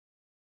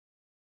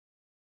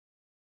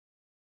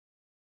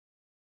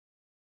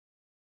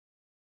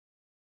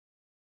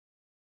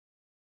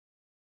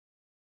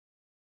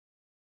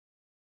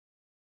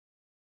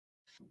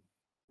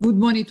Good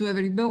morning to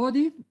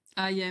everybody.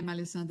 I am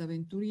Alessandra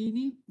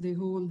Venturini, the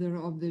holder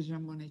of the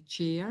Jean Monnet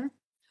Chair.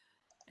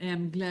 I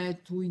am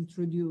glad to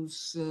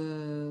introduce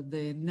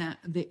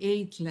the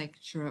eighth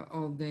lecture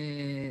of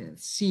the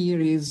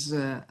series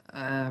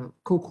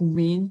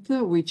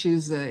Cocumint, which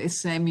is a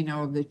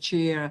seminar of the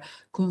chair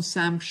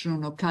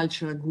Consumption of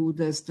Cultural Goods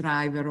as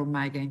Driver of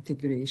Migrant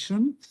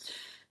Integration.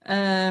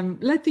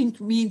 Let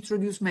me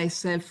introduce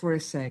myself for a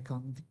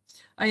second.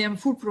 I am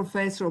full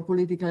professor of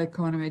political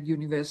economy at the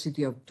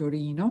University of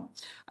Torino.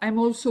 I'm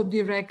also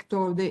director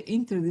of the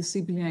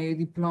interdisciplinary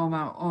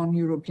diploma on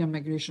European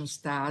migration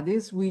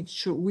studies,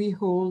 which we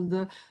hold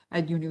at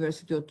the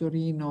University of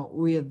Torino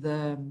with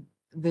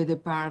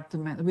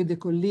the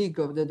colleague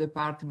of the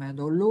Department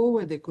of Law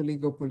and the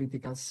colleague of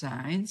political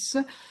science.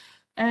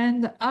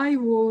 And I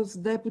was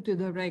deputy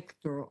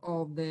director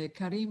of the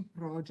Karim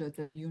project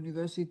at the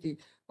University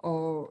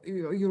of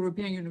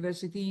European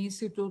University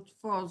Institute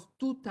for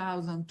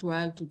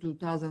 2012 to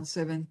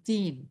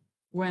 2017,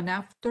 when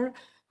after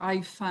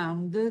I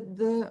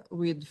founded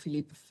with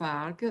Philippe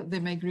Farc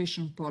the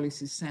Migration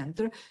Policy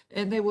Center,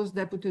 and I was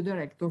deputy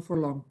director for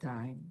a long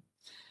time.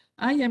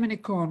 I am an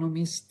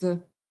economist.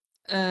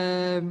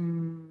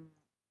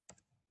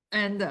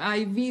 And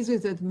I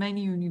visited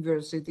many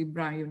universities,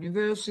 Brown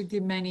University,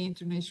 many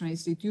international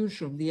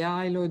institutions, the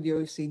ILO, the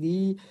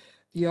OECD,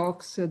 the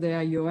Oxford, the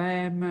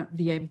IOM,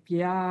 the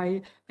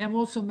MPI. I'm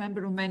also a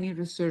member of many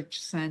research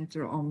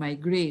centers on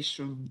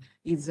migration,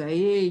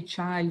 ISAE,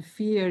 Child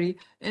Theory,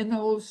 and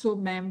also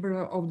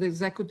member of the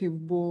executive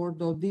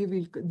board of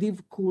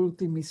Div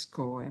Cult in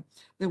Miscoe,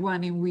 the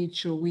one in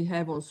which we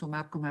have also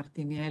Marco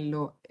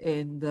Martiniello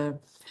and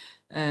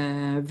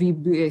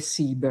V.B.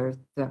 Siebert,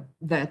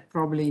 that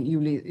probably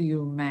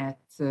you met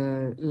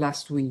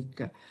last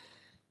week.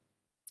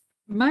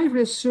 My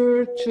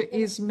research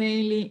is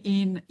mainly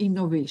in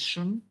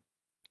innovation,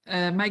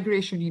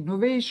 migration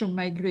innovation,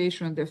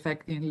 migration and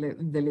effect in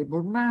the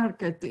labor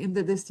market, in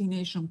the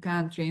destination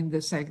country, in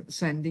the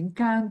sending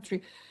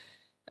country.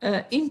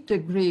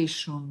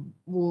 Integration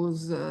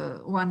was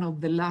one of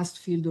the last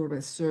field of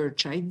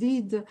research I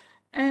did,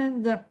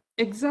 and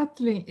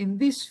exactly in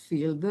this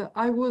field,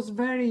 I was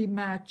very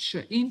much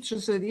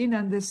interested in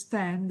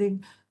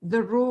understanding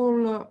the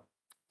role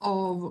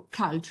of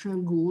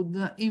cultural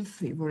good in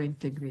favor of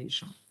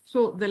integration.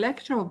 So the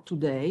lecture of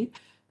today,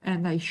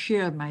 and I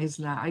share my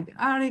slide,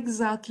 are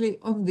exactly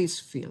on this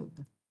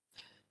field.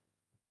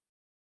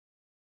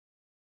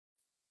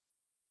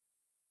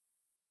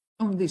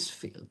 On this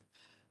field,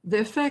 the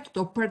effect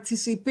of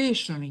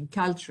participation in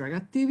cultural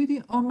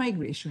activity on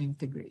migration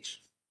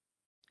integration.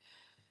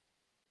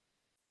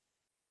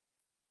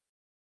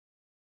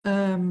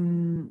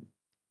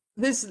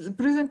 This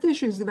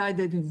presentation is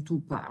divided in two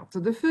parts.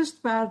 The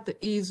first part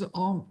is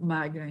on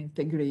migrant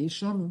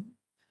integration,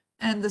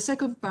 and the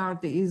second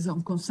part is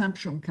on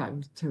consumption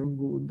cultural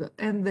good,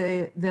 and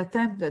the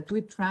attempt that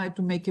we try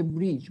to make a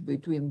bridge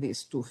between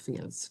these two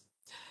fields.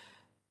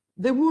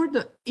 The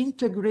word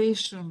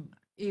integration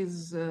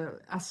is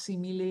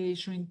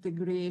assimilation,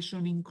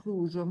 integration,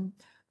 inclusion,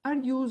 are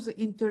used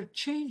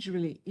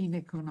interchangeably in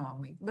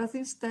economics, but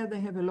instead they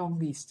have a long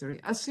history.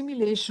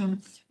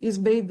 Assimilation is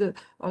based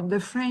on the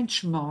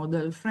French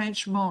model.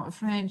 French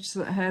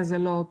has a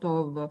lot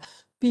of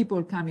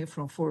people coming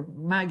from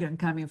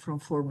migrants coming from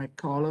former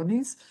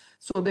colonies.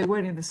 So they were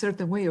in a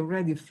certain way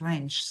already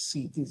French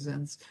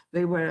citizens.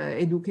 They were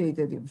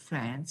educated in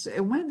France.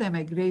 And when they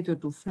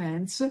migrated to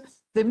France,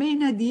 the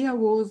main idea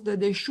was that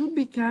they should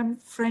become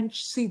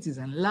French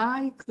citizens,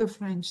 like the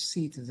French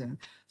citizen.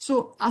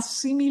 So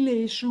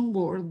assimilation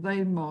was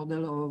their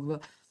model of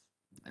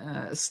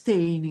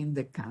staying in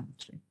the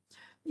country.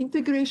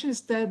 Integration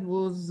instead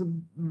was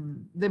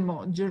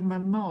the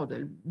German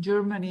model.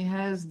 Germany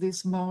has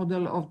this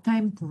model of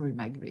temporary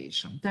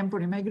migration.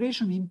 Temporary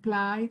migration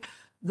implies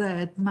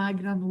that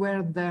migrants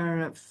were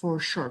there for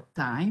a short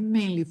time,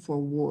 mainly for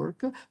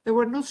work. They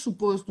were not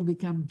supposed to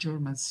become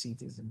German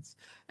citizens.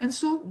 And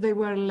so they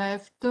were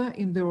left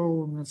in their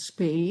own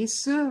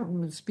space,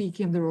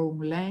 speaking their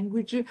own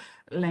languages.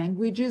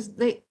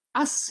 The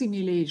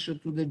assimilation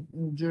to the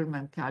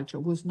German culture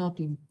was not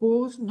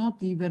imposed,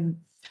 not even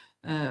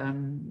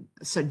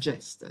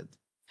suggested.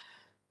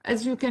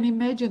 As you can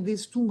imagine,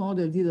 these two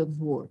models didn't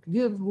work.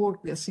 Didn't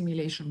work the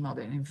assimilation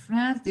model in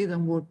France,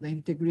 didn't work the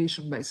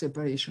integration by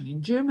separation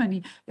in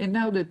Germany, and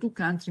now the two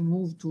countries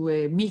moved to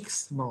a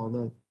mixed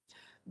model.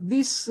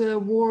 This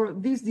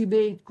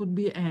debate could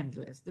be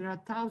endless. There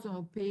are thousands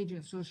of pages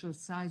in social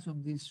science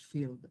on this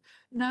field.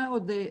 Now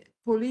the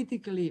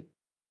politically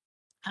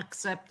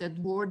accepted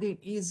wording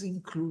is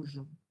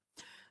inclusion.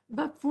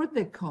 But for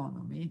the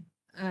economy,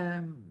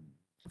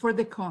 for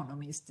the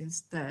economist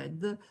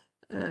instead,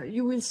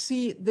 you will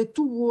see the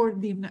two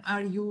wording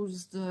are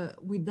used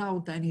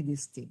without any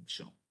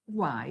distinction.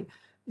 Why?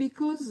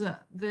 Because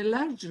the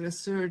large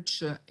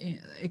research,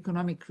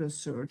 economic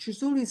research,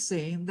 is always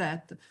saying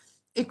that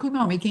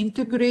economic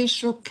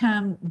integration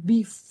can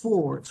be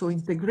forced. So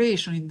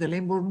integration in the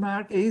labor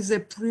market is a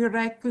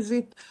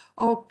prerequisite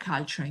of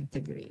cultural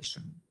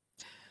integration.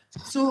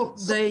 So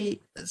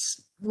they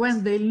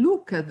when they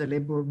look at the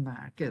labor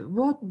market,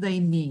 what they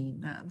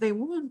mean, they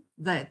want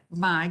that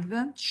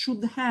migrants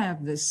should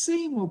have the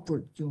same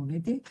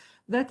opportunity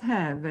that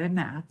have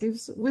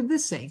natives with the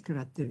same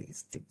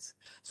characteristics.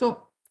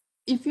 So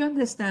if you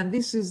understand,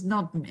 this is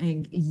not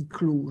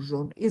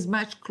inclusion, it's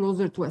much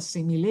closer to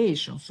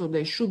assimilation, so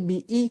they should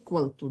be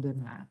equal to the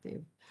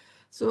native.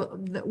 So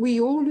we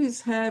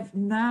always have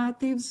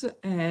natives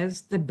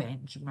as the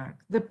benchmark,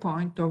 the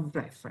point of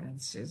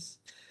references.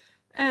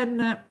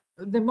 And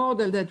the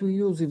model that we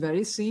use is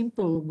very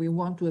simple. We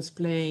want to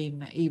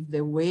explain if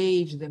the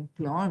wage, the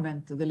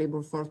employment, the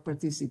labor force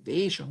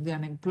participation, the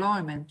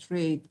unemployment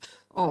rate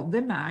of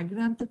the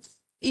migrant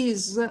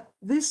is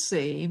the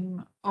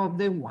same of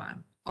the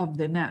one of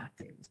the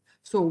native.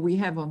 So we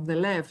have on the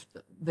left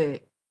the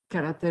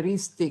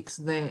characteristics,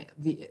 the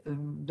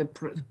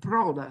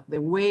product,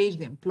 the wage,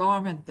 the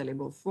employment, the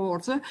labor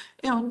force, and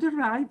on the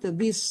right,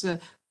 this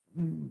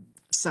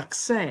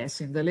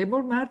success in the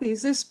labor market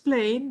is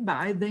explained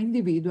by the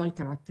individual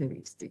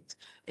characteristics.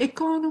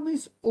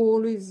 Economists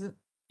always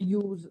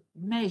use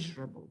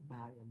measurable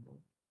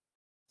variables.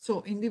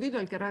 So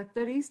individual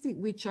characteristics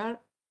which are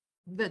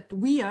that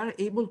we are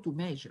able to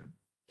measure: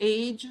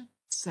 age,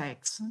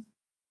 sex,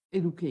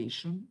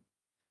 education.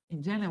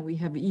 In general, we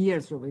have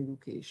years of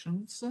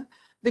educations,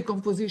 the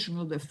composition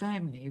of the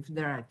family, if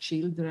there are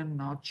children,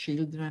 not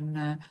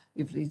children,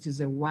 if it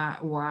is a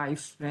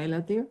wife,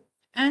 relative,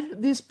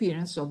 and the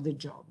experience of the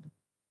job.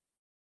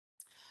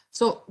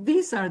 So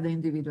these are the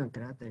individual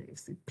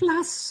characteristics,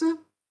 plus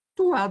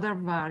two other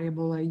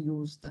variables I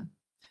used.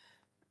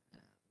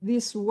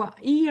 This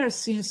year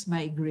since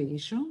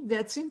migration,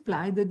 that's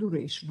implied the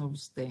duration of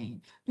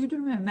staying. Do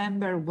you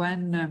remember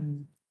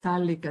when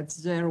Tali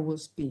Katzzer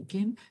was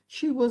speaking?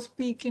 She was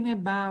speaking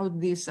about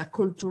this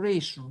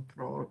acculturation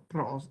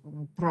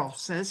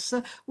process,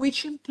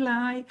 which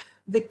imply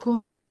the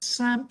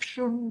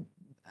consumption,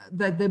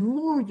 that the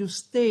more you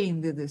stay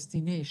in the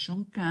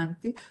destination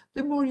country,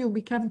 the more you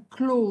become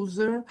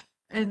closer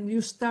and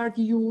you start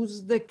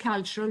use the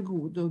cultural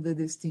good of the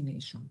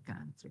destination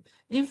country.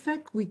 In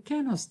fact, we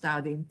cannot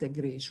study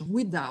integration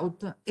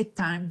without a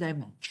time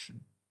dimension.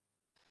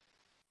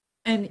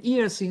 And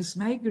years since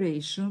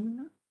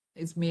migration,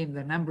 it means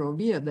the number of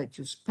years that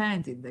you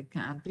spent in the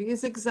country,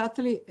 is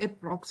exactly a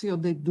proxy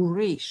of the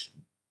duration.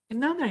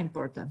 Another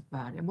important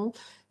variable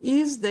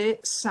is the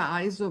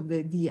size of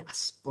the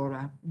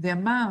diaspora, the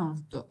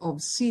amount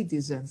of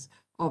citizens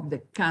of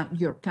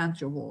your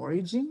country of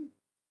origin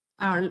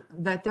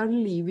that are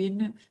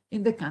living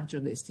in the country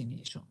of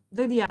destination.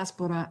 The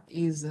diaspora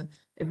is a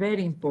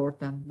very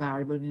important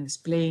variable in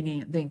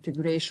explaining the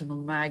integration of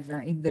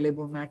migrants in the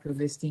labor market of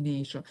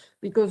destination,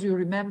 because you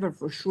remember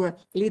for sure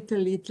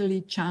Little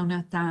Italy,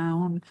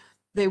 Chinatown,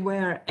 they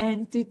were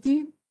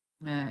entity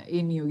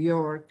in New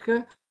York,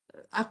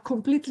 are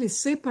completely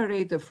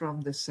separated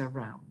from the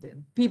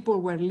surrounding. People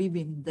were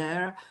living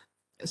there,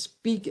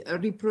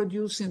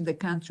 reproducing the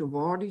country of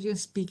origin,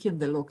 speaking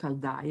the local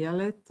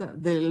dialect,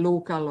 the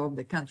local of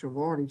the country of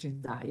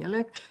origin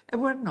dialect,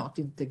 and were not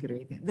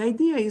integrated. The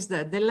idea is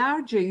that the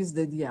larger is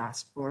the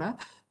diaspora,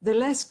 the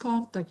less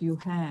contact you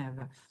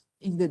have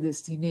in the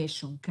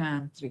destination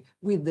country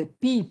with the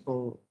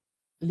people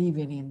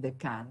living in the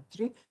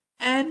country,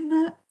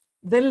 and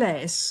the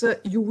less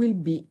you will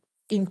be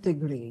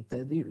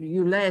integrated.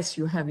 The less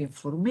you have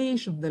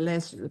information, the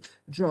less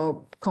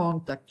job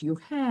contact you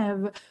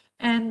have,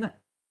 and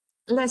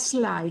less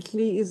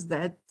likely is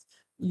that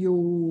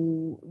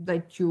you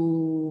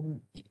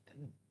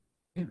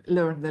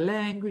learn the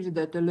language,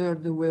 that you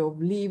learn the way of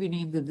living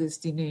in the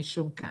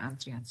destination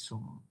country, and so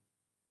on.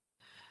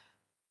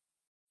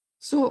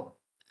 So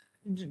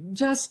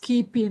just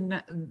keeping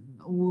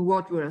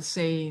what we were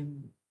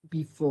saying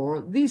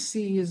before, this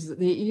is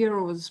the year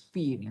of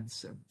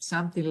experience,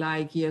 something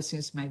like years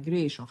since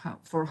migration,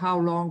 for how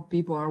long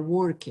people are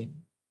working,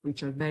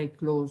 which are very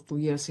close to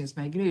years since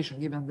migration,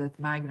 given that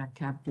migrants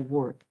come to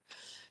work.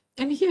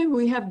 And here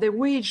we have the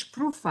wage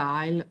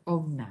profile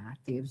of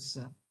natives.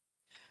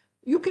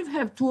 You can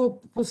have two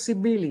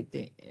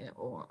possibilities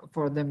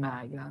for the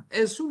migrant.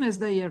 As soon as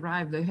they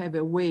arrive, they have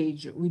a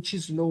wage which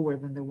is lower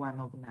than the one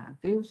of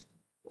natives.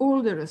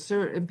 All the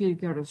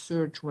empirical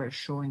research were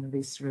showing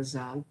this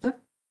result.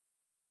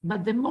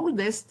 But the more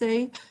they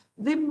stay,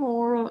 the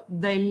more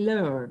they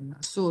learn.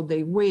 So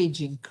the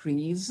wage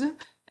increase,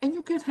 and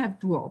you can have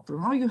two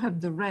options. Or you have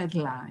the red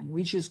line,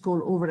 which is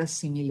called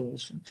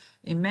over-assimilation.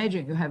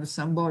 Imagine you have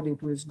somebody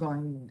who is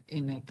going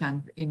in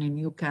a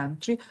new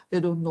country. They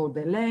don't know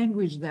the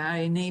language. They are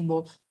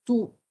unable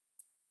to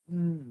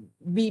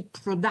be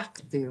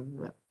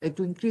productive,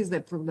 to increase their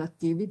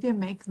productivity and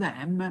make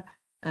them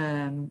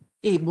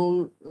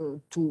able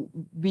to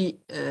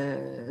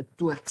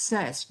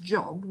access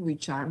jobs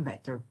which are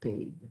better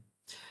paid.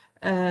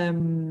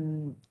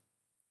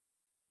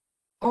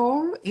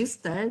 Or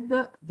instead,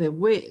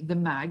 the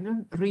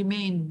migrant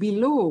remain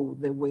below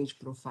the wage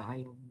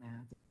profile of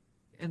natives.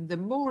 And the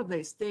more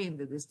they stay in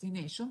the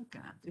destination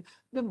country,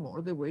 the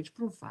more the wage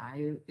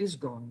profile is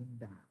going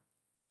down.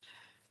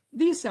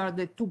 These are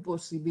the two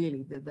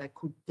possibilities that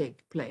could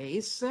take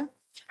place.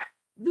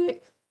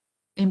 The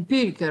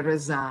empirical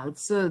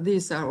results,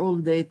 these are all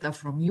data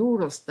from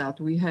Eurostat.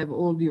 We have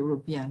all the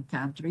European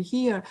countries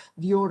here.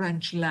 The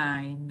orange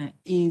line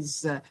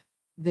is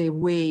the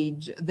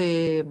wage,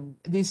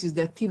 this is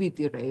the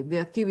activity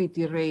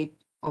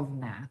rate of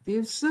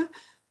natives.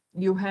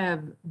 You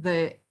have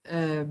the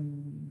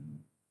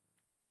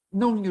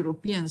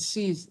non-European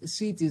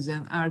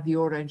citizens are the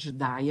orange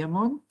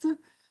diamond,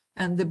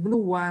 and the blue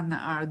one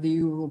are the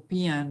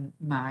European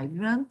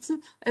migrants.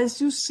 As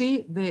you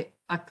see, the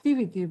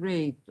activity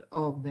rate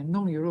of the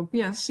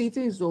non-European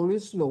citizens is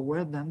always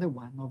lower than the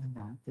one of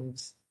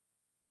natives.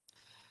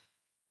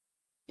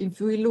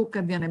 If we look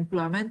at the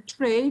unemployment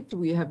rate,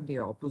 we have the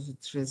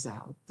opposite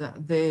result.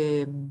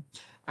 The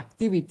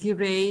activity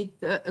rate,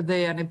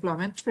 the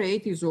unemployment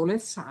rate is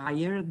always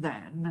higher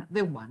than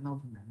the one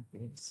of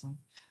natives.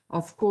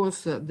 Of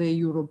course, the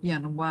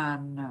European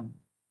one,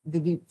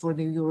 for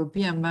the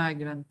European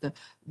migrant,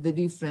 the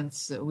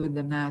difference with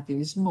the native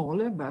is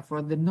smaller, but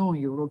for the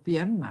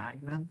non-European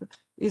migrant,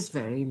 is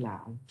very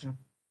large.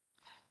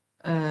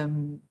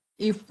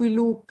 If we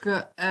look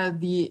at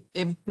the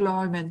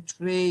employment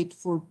rate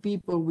for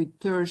people with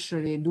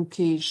tertiary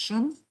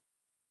education,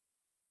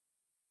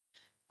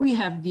 we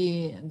have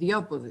the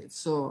opposite.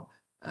 So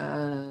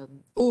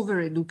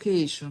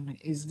over-education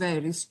is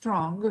very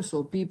strong.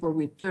 So people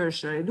with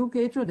tertiary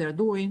education, they're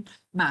doing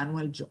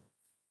manual jobs.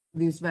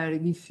 This very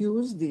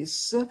diffuse,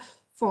 this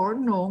for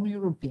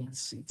non-European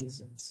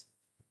citizens,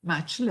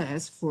 much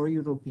less for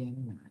European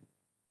migrants.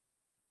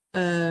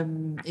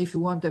 If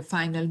you want a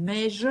final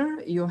measure,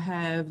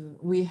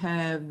 we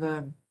have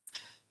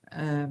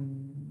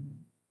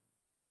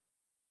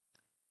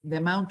the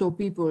amount of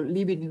people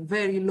living in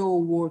very low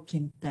work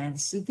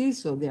intensity,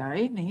 so they are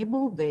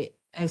enabled, the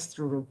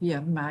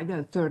extra-European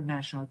migrant, third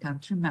national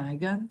country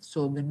migrant,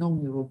 so the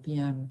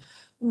non-European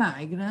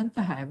migrant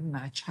have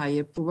much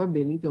higher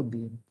probability of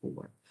being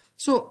poor.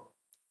 So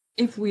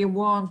if we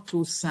want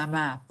to sum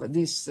up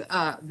this,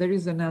 there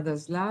is another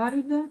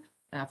slide.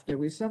 After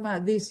we sum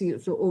up, this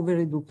is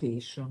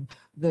over-education.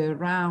 The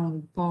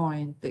round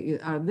point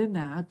are the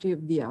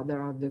native, the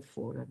other are the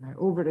foreigner.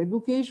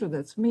 Over-education,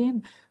 that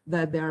means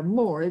that they are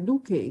more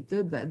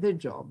educated than the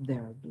job they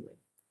are doing.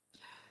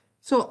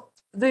 So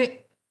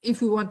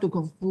if we want to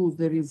conclude,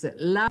 there is a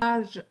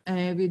large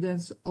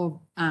evidence of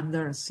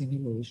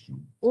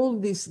under-assimilation. All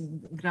these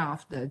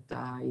graphs that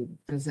I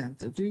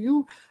presented to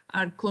you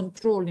are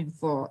controlling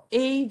for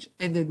age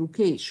and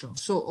education.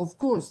 So, of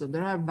course,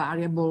 there are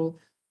variables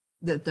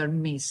that are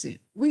missing.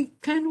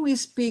 Can we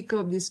speak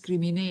of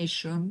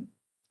discrimination?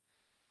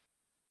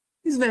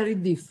 It's very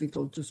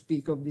difficult to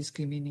speak of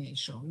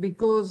discrimination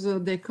because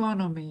the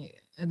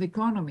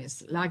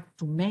economists like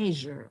to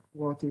measure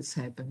what is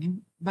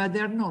happening, but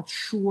they're not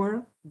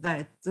sure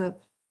that the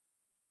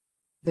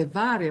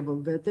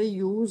variables that they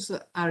use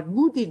are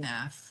good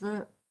enough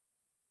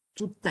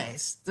to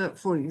test,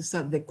 for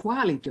instance, the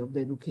quality of the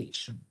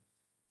education.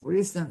 For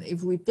instance,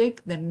 if we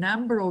take the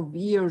number of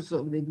years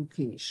of the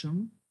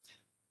education,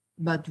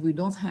 but we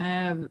don't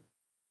have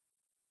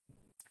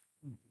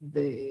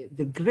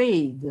the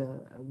grade,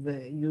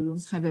 you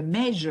don't have a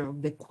measure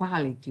of the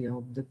quality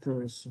of the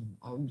person,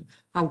 of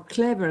how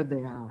clever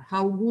they are,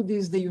 how good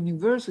is the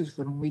university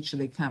from which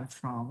they come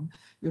from.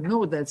 You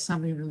know that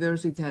some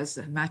university has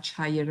a much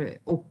higher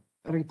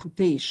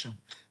reputation.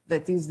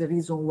 That is the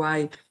reason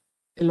why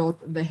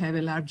they have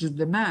a larger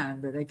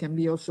demand. They can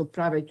be also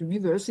private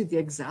university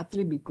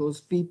exactly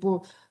because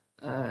people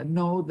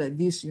know that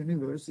this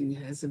university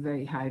has a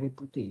very high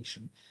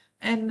reputation.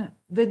 And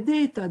the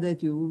data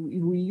that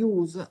we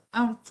use,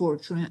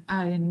 unfortunately,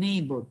 are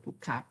unable to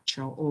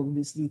capture all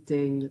this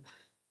detail.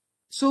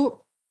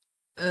 So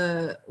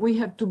we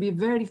have to be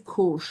very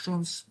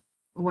cautious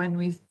when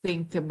we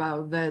think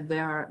about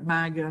that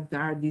migrants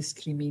are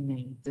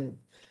discriminated.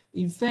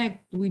 In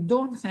fact, we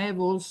don't have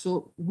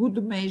also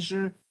good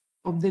measure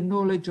of the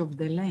knowledge of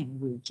the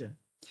language.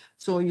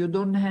 So you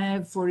don't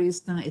have, for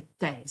instance, a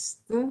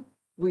test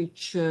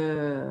which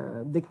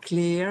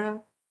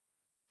declare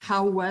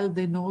how well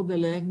they know the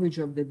language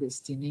of the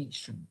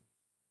destination.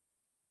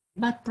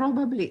 But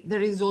probably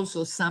there is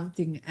also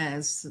something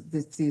else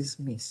that is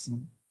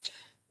missing,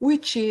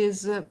 which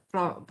is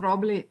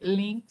probably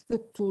linked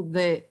to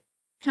the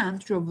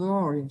country of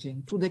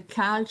origin, to the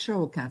culture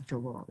or country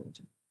of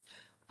origin.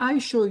 I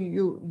show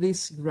you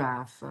this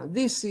graph.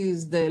 This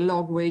is the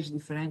log wage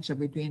differential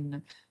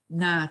between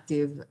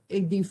native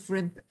and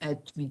different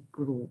ethnic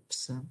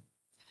groups.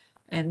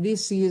 And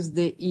this is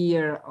the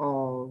year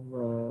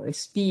of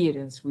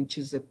experience, which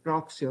is a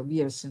proxy of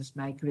years since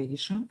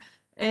migration.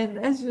 And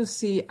as you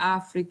see,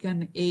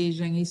 African,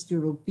 Asian, East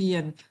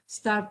European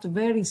start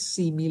very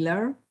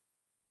similar.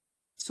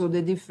 So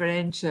the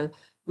differential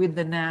with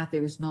the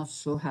native is not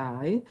so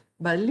high,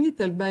 but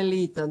little by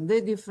little,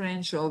 the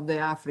differential of the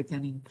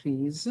African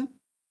increase,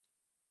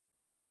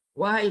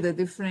 while the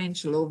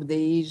differential of the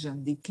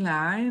Asian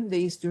decline, the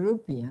East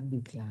European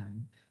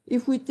decline.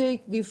 If we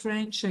take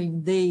differential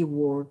in day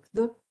worked,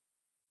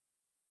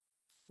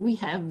 we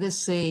have the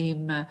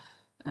same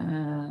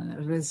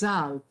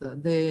result,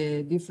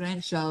 the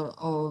differential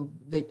of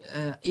the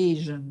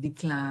Asian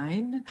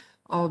decline,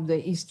 of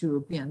the East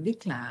European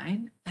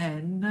decline,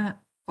 and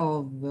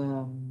of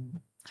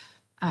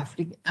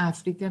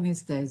African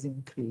instead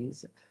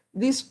increase.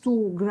 These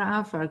two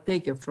graphs are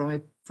taken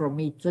from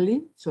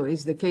Italy. So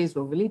it's the case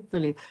of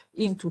Italy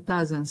in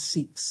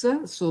 2006.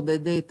 So the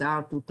data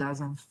are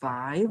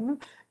 2005.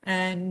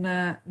 And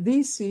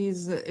this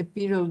is a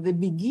period, the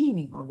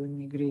beginning of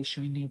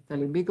immigration in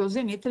Italy, because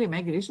in Italy,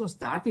 migration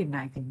started in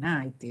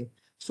 1990.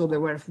 So there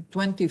were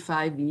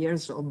 25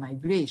 years of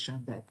migration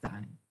at that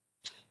time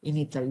in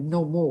Italy,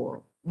 no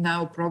more.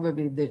 Now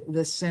probably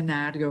the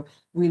scenario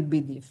will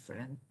be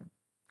different.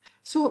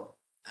 So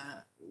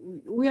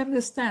we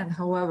understand,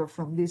 however,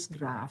 from this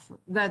graph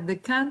that the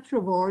country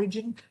of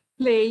origin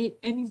play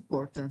an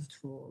important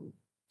role.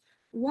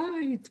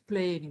 Why it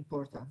play an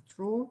important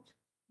role?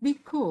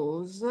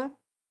 Because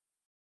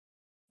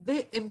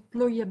the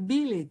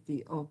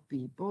employability of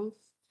people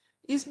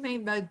is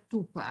made by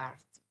two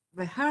parts,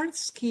 the hard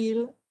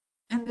skill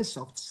and the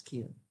soft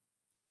skill.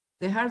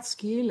 The hard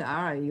skill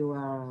are you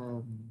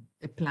are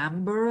a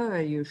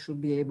plumber, you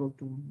should be able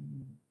to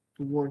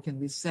work in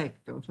this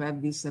sector, to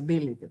have this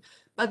ability.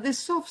 But the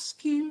soft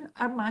skills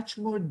are much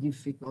more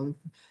difficult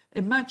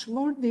and much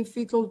more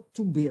difficult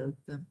to build.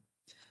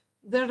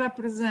 They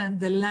represent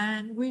the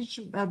language,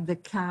 but the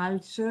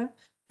culture,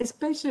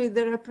 especially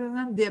they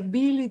represent the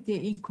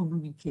ability in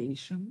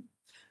communication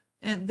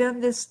and the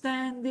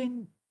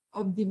understanding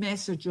of the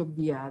message of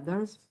the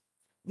others,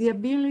 the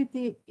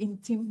ability in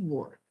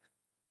teamwork.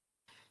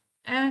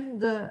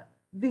 And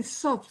these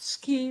soft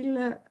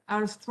skills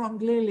are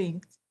strongly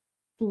linked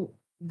to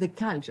the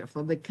culture,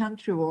 for the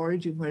country of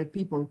origin where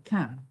people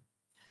come.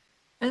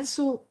 And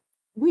so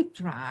we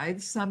tried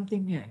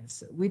something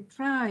else. We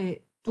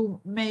tried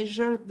to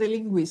measure the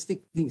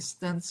linguistic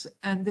distance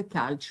and the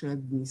cultural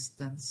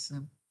distance.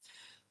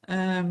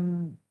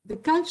 The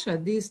cultural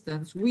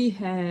distance, we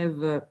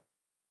have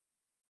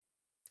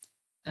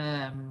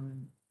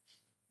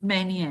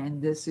many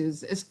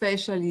indices,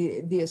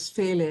 especially the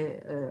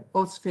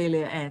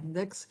Ostphale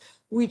index,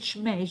 which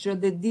measure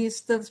the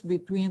distance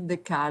between the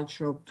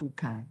culture of two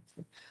countries.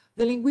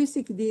 The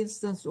linguistic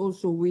distance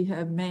also, we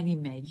have many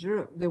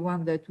measures. The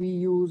one that we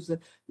use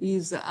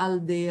is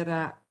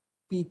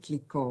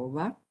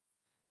Aldera-Pitlikova.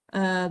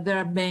 There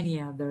are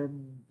many other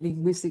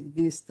linguistic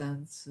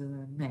distance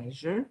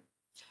measures.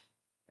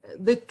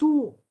 The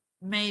two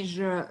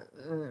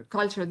measure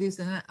cultural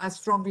distance are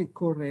strongly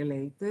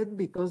correlated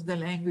because the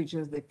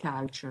languages, the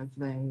culture,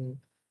 very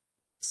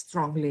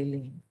strongly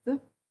linked.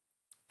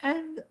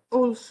 And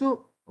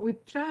also we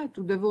try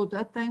to devote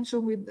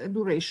attention with the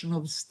duration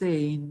of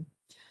staying,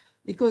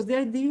 because the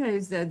idea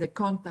is that the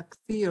contact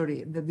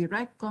theory, the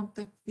direct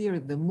contact theory,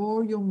 the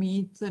more you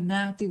meet the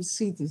native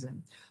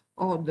citizen,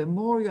 or the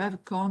more you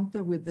have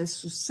contact with the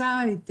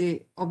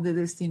society of the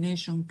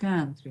destination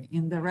country.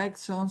 In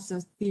direct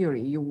contact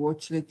theory, you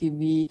watch the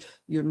TV,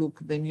 you look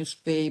the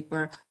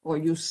newspaper, or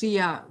you see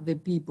the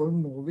people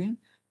moving,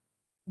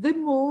 the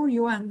more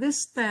you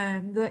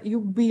understand,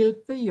 you build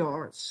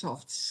your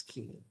soft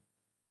skill,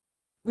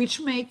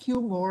 which make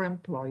you more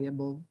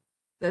employable.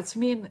 That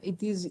means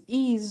it is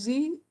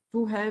easy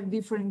to have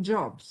different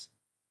jobs,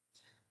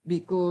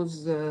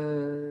 because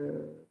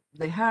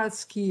the hard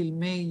skill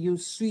make you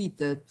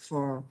suited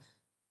for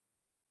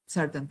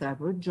certain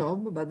type of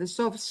job, but the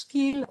soft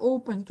skill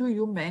open to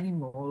you many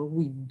more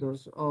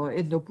windows or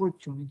an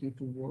opportunity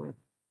to work.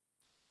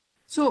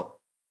 So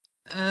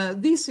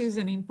this is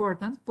an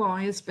important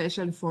point,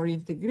 especially for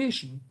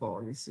integration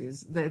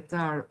policies that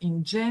are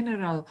in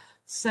general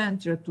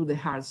centered to the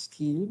hard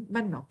skill,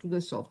 but not to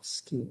the soft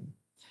skill.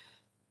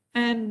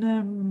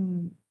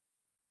 And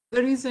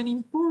there is an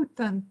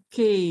important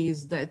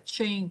case that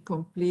changed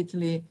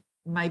completely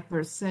my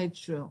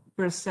perception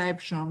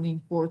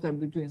important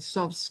between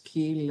soft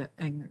skill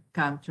and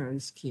cultural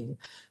skill.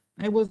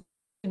 I was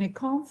in a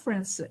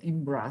conference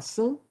in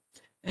Brussels,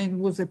 and it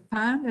was a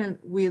panel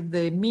with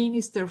the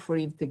Minister for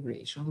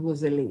Integration. It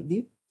was a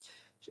lady.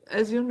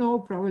 As you know,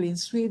 probably in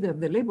Sweden,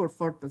 the labor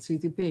force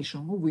participation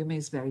of women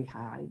is very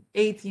high,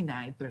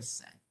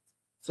 89%.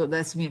 So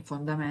that's means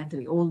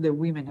fundamentally all the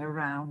women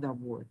around are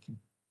working.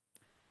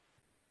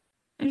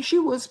 And she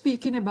was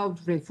speaking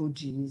about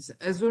refugees.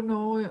 As you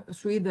know,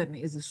 Sweden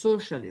is a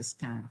socialist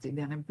country.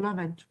 The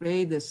unemployment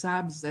rate, the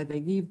subs that they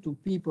give to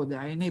people that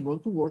are unable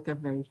to work are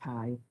very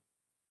high.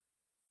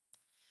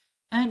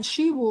 And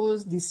she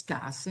was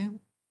discussing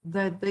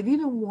that they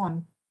didn't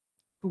want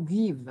to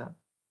give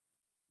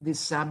this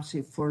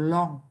subsidy for a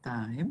long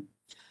time.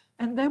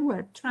 And they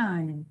were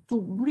trying to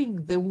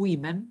bring the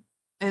women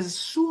as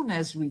soon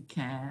as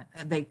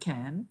they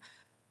can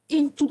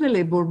into the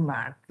labor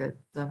market.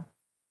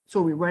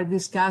 So we were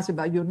discussing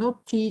about you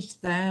not teach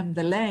them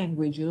the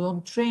language, you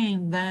don't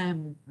train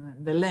them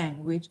the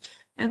language.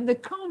 And the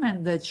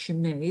comment that she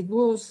made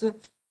was,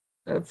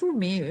 for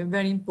me,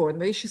 very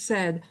important. She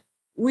said,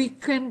 we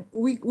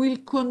will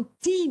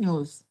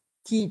continue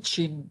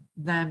teaching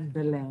them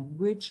the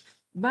language,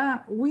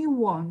 but we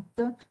want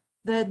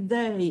that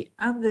they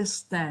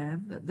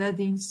understand that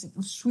in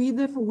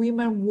Sweden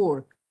women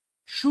work,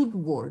 should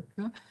work,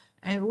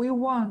 and we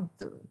want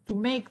to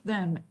make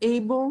them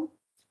able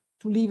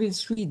to live in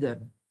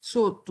Sweden.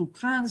 So to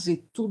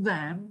transit to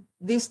them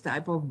this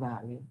type of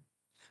value.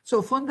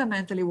 So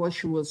fundamentally what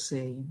she was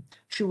saying,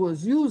 she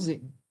was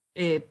using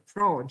a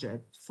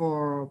project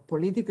for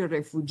political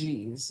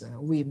refugees,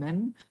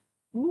 women,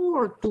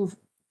 more to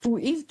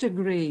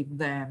integrate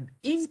them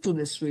into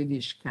the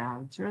Swedish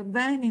culture,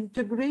 then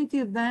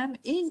integrated them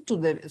into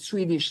the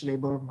Swedish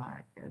labor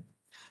market.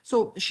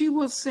 So she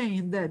was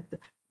saying that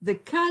the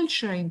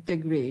culture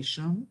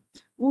integration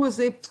was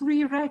a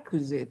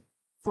prerequisite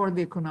for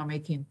the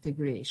economic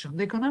integration.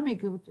 The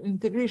economic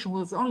integration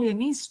was only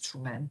an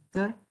instrument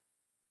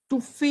to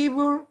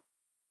favor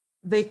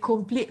the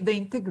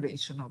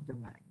integration of the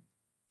mind.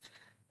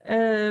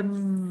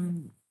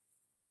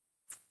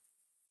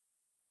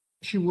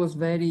 She was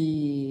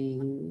very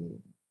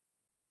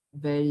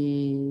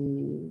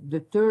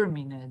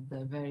determined,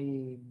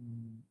 very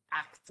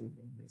active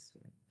in this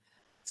way.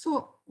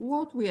 So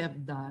what we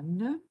have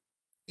done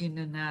in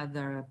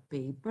another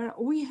paper,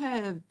 we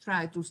have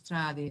tried to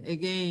study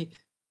again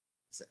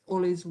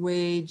always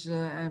wage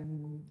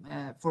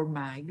for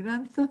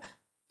migrants,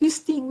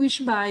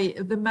 distinguished by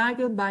the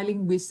migrant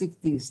bilinguistic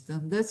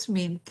distance. That's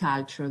mean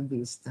cultural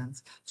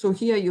distance. So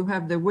here you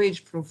have the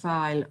wage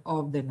profile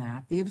of the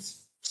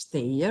natives,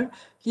 stayer.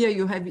 Here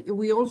you have,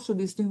 we also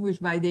distinguish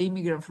by the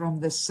immigrant from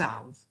the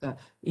south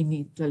in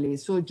Italy.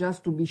 So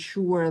just to be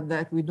sure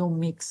that we don't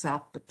mix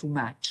up too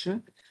much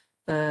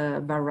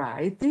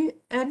variety.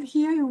 And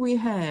here we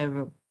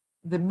have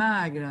the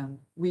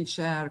migrants which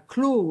are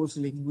close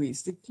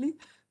linguistically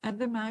and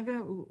the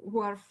migrants who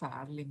are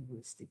far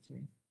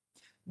linguistically.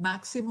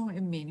 Maximum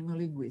and minimum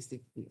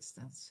linguistic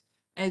distance.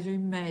 As you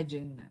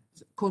imagine,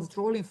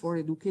 controlling for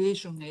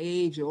education,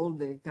 age, all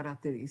the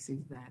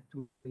characteristics that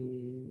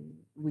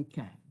we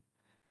can.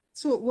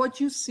 So what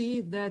you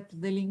see that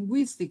the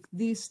linguistic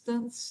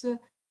distance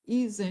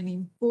is an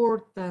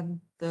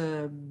important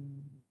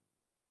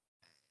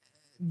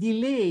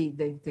delay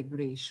the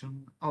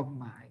integration of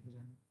migrants.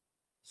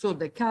 So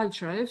the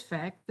cultural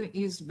effect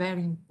is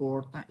very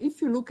important.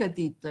 If you look at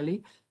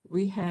Italy,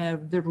 we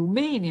have the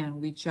Romanian,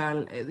 which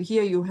are,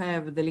 here you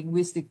have the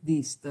linguistic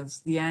distance,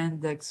 the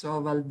index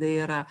of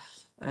Aldera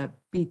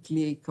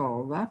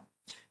Pitlikova.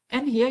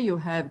 And here you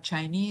have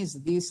Chinese,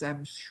 this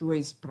I'm sure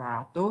is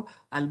Prato,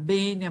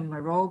 Albanian,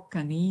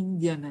 Moroccan,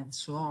 Indian, and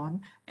so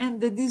on.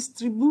 And the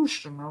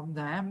distribution of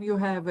them, you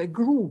have a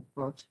group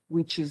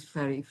which is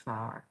very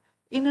far.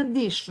 In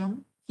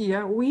addition,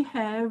 here we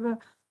have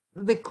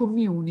the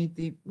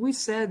community. We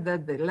said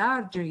that the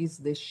larger is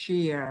the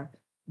share,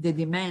 the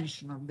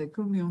dimension of the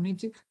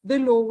community, the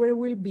lower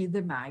will be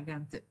the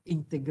migrant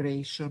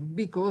integration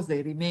because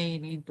they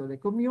remain into the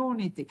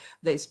community,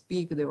 they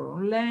speak their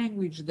own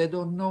language, they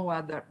don't know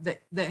other,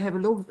 they have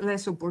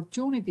less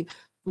opportunity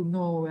to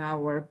know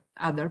our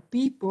other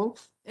people,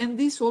 and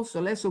this also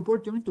less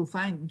opportunity to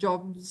find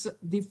jobs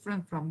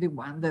different from the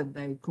one that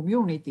the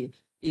community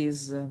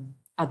is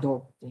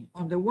adopting.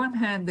 On the one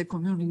hand, the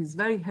community is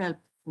very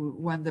helpful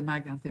when the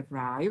migrants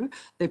arrive.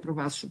 They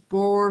provide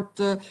support,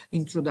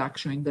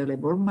 introduction in the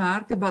labor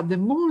market, but the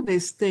more they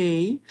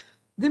stay,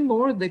 the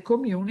more the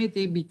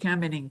community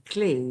becomes an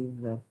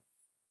enclave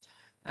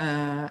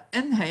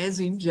and has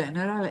in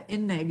general a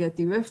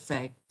negative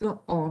effect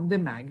on the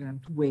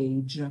migrant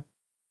wage.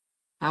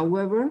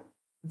 However,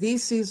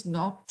 this is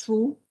not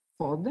true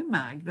for the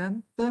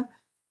migrant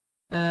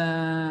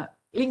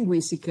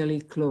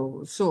linguistically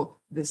close. So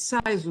the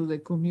size of the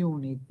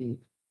community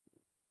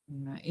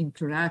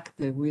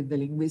interactive with the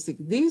linguistic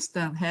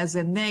distance has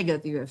a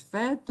negative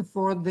effect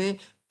for the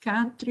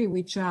country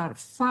which are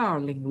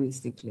far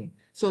linguistically.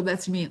 So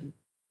that's mean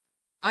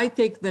I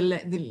take the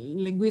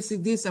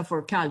linguistic distance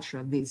for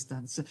cultural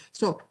distance.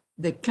 So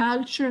the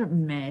culture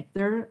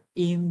matter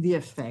in the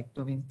effect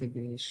of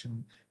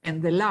integration. And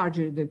the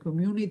larger the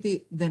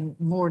community, the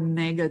more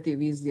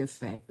negative is the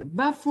effect.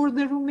 But for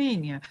the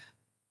Romania,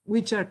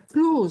 which are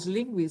close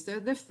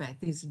linguistic, the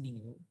effect is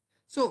nil.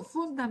 So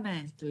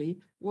fundamentally,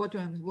 what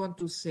I want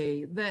to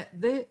say that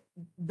the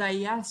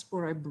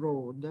diaspora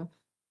abroad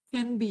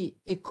can be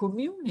a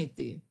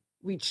community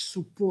which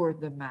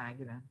support the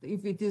migrant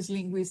if it is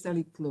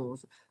linguistically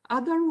close.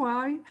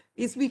 Otherwise,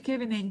 it's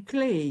become an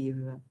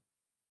enclave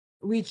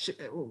which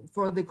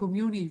for the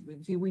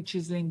community which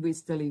is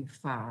linguistically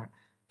far.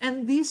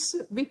 And this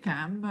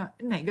become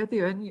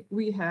negative, and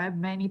we have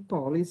many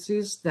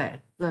policies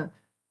that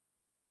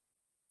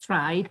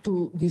try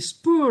to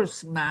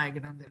disperse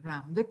migrants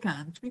around the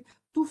country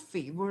to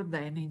favor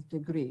then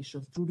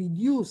integration, to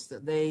reduce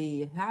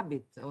the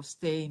habit of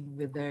staying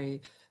with their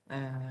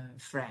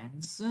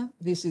friends.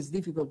 This is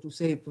difficult to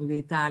say to the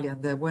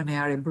Italian that when they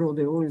are abroad,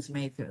 they always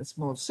make a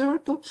small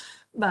circle,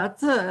 but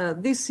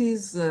this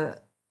is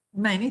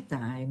many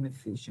times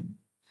efficient.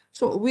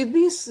 So with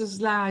this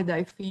slide,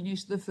 I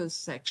finished the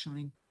first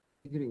section,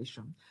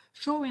 integration,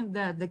 showing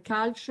that the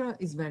culture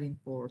is very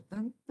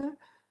important.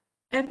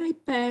 And I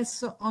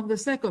pass on the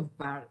second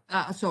part,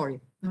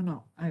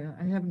 No,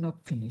 I have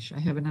not finished. I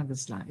have another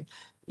slide.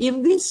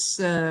 In this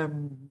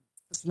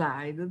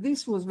slide,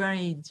 this was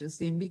very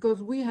interesting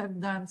because we have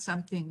done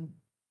something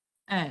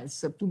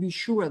else to be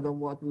sure of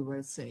what we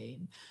were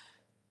saying.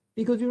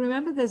 Because you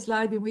remember the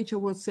slide in which I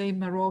was saying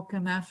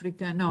Moroccan,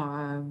 African,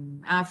 no,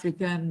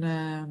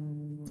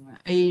 African,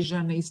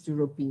 Asian, East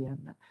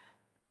European.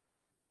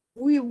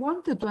 We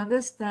wanted to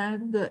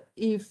understand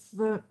if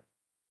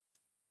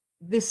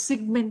the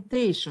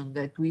segmentation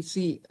that we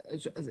see,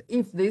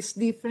 if this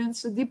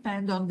difference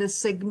depends on the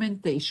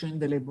segmentation in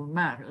the labor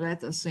market.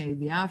 Let us say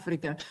the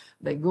African,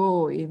 they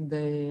go in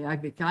the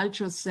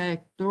agricultural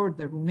sector,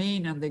 the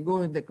Romanian, they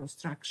go in the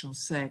construction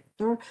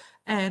sector,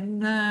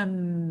 and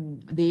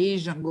the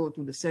Asian go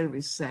to the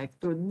service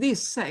sector.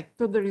 This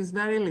sector, there is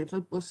very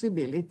little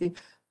possibility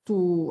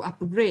to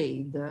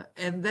upgrade,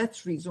 and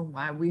that's the reason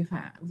why we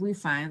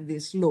find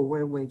this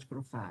lower wage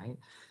profile.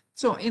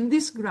 So in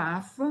this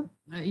graph,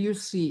 you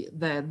see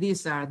that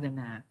these are the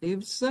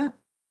natives,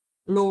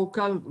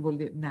 local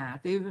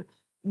native,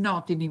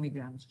 not in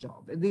immigrant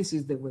job. This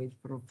is the wage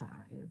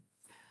profile.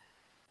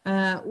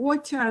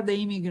 What are the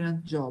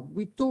immigrant jobs?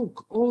 We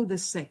took all the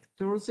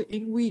sectors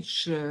in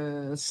which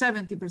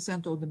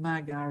 70% of the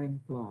migrants are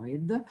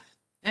employed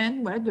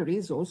and where there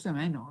is also a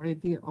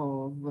minority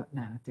of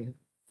native.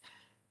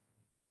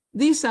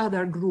 This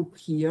other group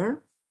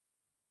here,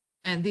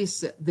 and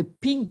this, the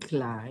pink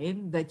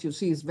line that you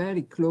see is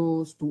very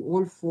close to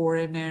all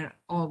foreigner,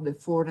 on the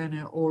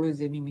foreigner, always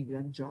an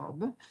immigrant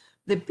job.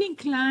 The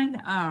pink line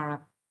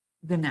are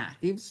the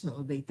natives,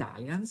 so the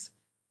Italians,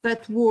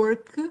 that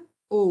work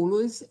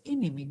always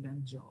in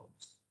immigrant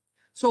jobs.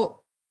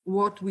 So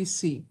what we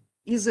see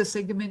is a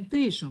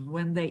segmentation.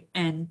 When they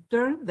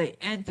enter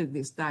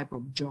this type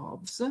of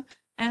jobs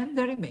and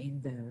they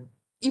remain there.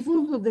 If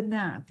also the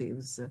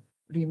natives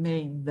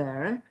remain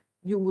there,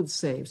 you would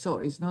say, so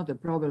it's not a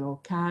problem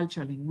of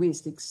cultural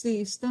linguistic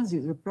systems,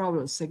 it's a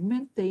problem of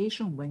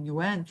segmentation. When you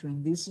enter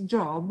in this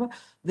job,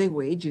 the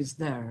wage is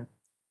there.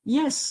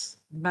 Yes,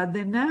 but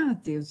the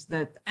natives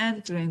that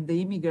enter in the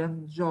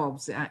immigrant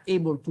jobs are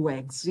able to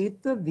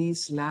exit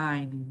this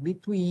line in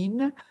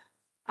between,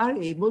 are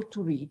able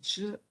to reach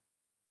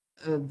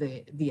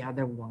the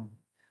other one.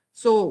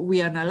 So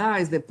we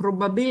analyze the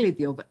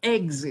probability of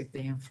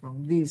exiting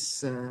from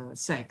this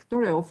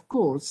sector, and of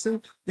course,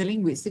 the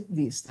linguistic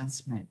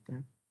distance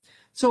matter.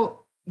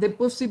 So the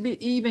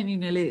possibility, even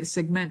in a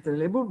segmented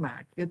labor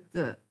market,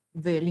 the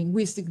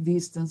linguistic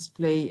distance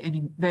play a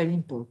very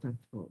important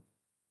role.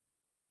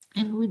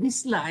 And with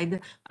this slide,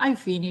 I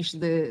finish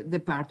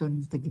the part on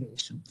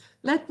integration.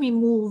 Let me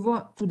move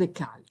to the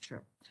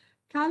culture.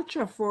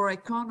 Culture for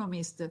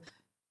economists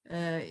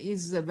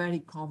is a very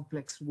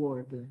complex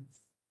word,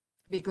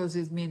 because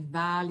it means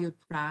value,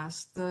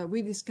 trust.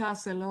 We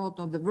discuss a lot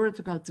of the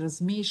vertical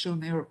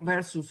transmission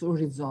versus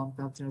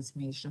horizontal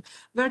transmission.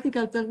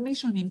 Vertical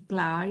transmission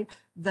implies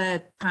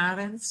that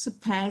parents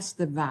pass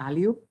the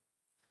value,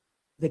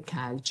 the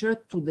culture,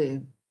 to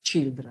the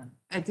children.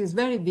 It is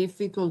very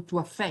difficult to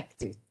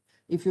affect it.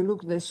 If you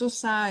look at the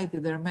society,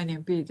 there are many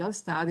empirical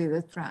studies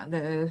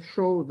that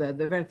show that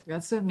the vertical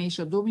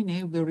transmission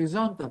dominates the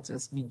horizontal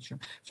transmission.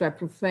 So a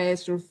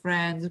professor,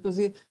 friends, because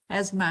it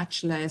has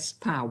much less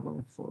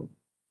power.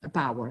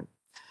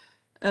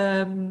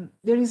 There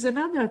is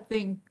another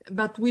thing,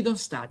 but we don't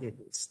study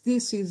this.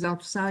 This is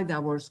outside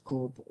our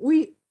scope.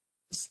 We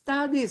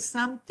study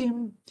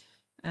something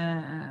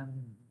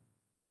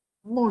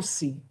more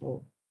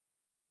simple.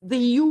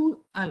 The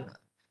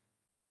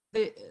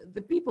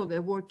people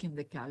that work in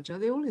the culture,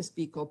 they always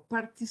speak of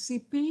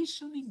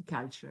participation in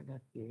cultural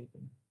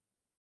activity.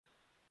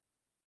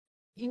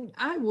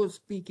 I was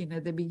speaking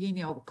at the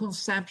beginning of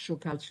consumption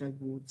cultural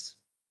goods.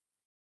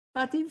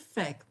 But in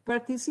fact,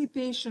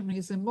 participation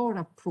is a more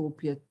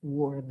appropriate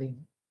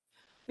wording,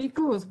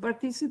 because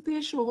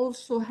participation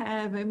also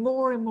have a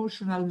more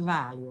emotional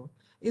value.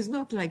 It's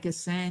not like a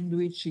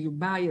sandwich. You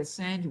buy a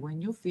sandwich,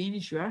 when you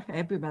finish, you are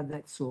happy, but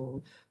that's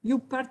all. You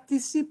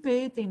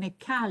participate in a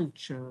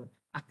culture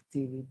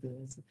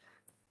activities.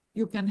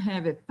 You can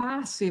have a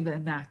passive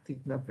and active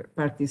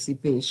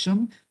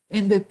participation,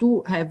 and the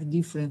two have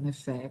different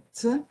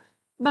effects.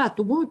 But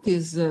what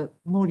is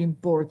more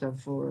important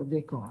for the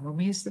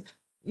economists,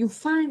 you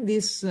find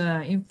this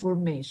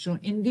information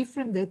in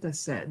different data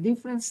sets,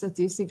 different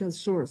statistical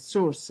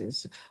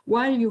sources.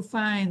 While you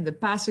find the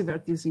passive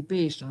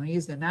participation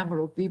is the number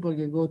of people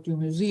you go to a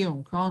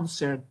museum,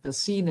 concert, the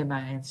cinema,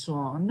 and so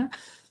on,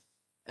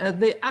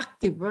 the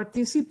active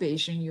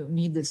participation, you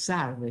need a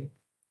survey,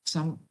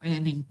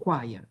 and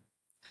inquire.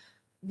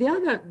 The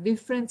other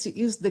difference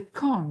is the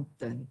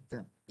content.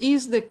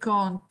 Is the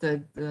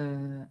content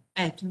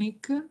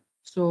ethnic?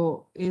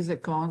 So is a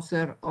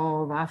concert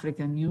of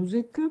African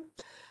music?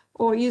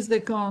 Or is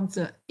the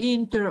content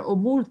inter or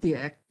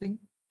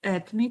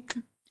multi-ethnic?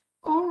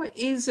 Or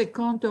is a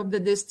content of the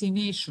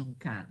destination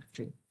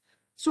country?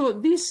 So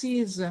this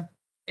is an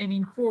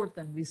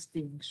important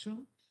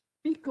distinction,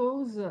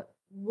 because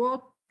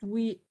what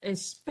we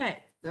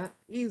expect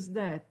is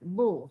that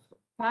both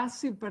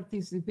passive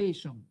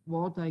participation,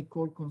 what I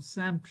call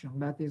consumption,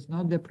 but it's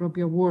not the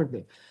proper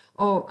word,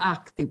 or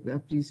active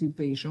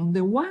participation. On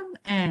the one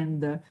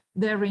hand,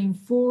 they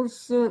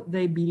reinforce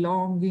they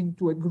belonging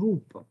to a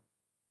group,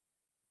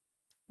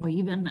 or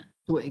even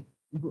to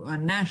a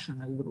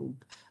national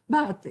group.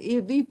 But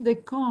if the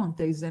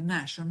context is a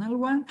national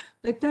one,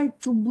 they try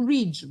to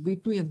bridge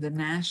between the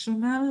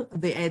national,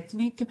 the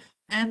ethnic,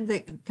 and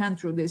the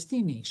country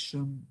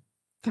destination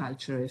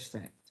cultural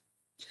effect.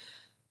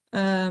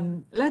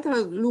 Let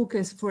us look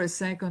for a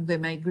second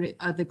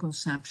at the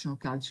consumption of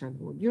cultural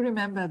good. You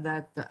remember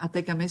that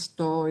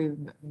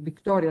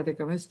Victoria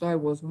Tecamestoy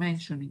was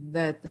mentioning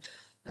that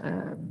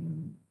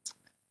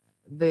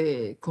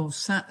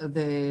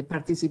the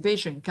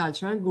participation in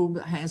cultural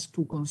good has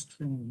two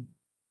constraints.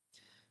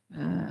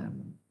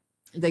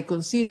 They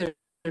consider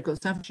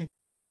consumption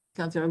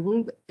cultural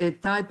good a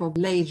type of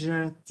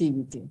leisure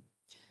activity,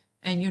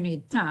 and you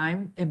need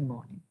time and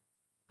money.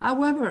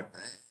 However,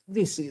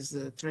 this is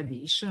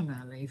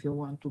traditional. If you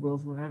want to go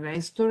for a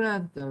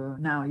restaurant,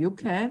 now you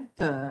can't.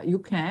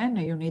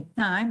 You need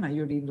time, and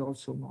you need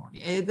also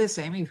money. And the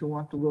same if you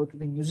want to go to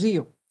the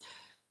museum.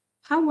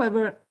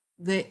 However,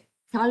 the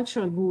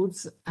cultural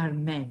goods are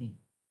many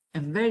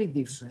and very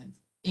different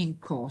in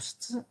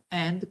costs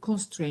and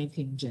constraint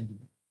in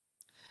general.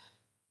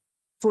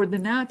 For the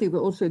native,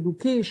 also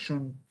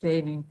education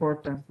played an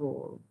important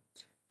role.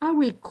 I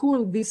will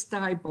call this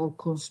type of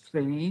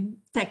constraint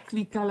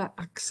technical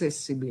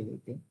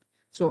accessibility.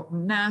 So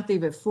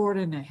native and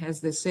foreigner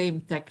has the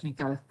same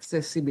technical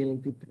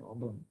accessibility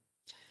problem.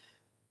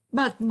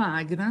 But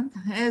migrant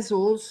has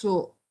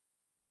also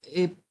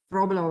a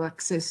problem of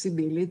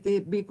accessibility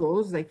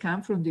because they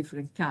come from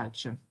different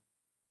culture.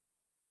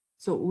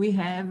 So we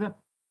have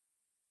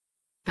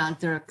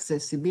cultural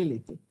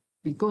accessibility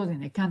because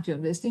in a country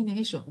of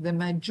destination, the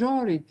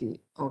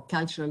majority of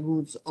cultural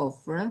goods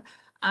offered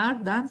are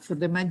done for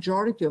the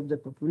majority of the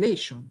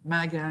population.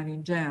 Migrant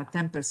in general,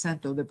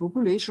 10% of the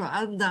population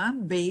are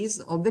done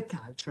based on the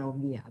culture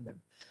of the other.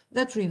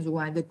 That means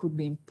why they could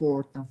be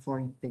important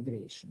for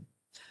integration.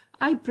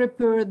 I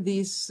prepared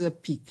this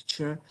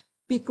picture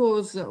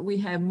because we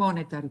have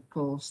monetary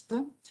cost.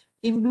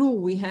 In blue,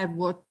 we have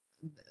what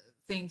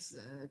things,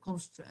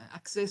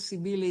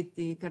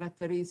 accessibility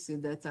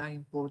characteristics that are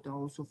important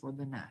also for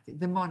the native,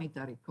 the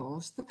monetary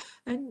cost,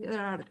 and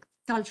there are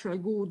cultural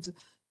goods,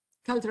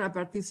 cultural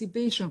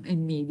participation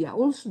and media.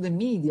 Also the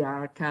media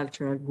are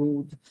cultural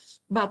good,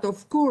 but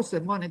of course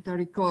the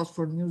monetary cost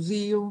for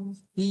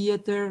museums,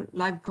 theater,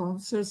 live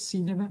concerts,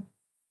 cinema,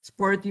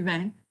 sport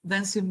event,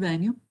 dancing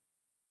venue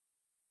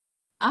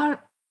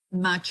are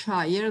much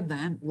higher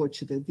than watch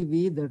the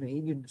TV, the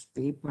radio,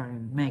 newspaper,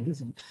 and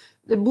magazine.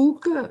 The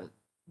book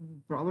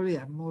probably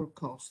are more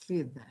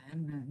costly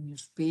than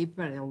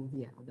newspaper and all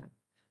the other.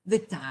 The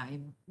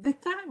time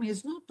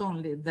is not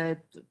only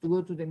that to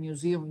go to the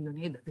museum you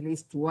need at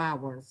least 2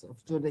 hours, or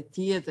to the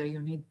theater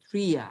you need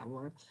 3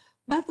 hours,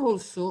 but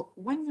also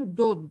when you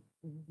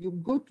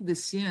go to the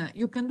cinema,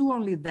 you can do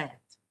only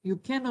that. You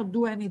cannot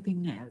do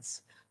anything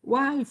else.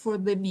 While for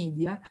the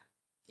media,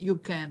 you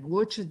can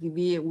watch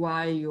TV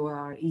while you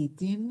are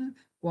eating,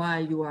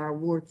 while you are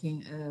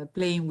working,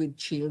 playing with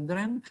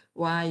children,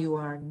 while you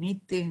are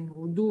knitting,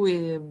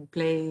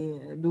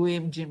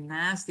 doing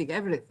gymnastics,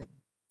 everything.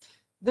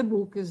 The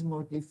book is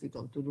more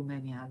difficult to do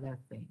many other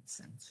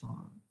things and so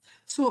on.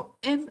 So,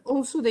 and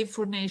also the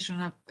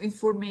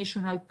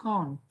informational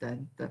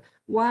content,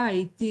 why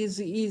it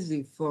is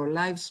easy for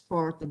live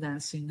sport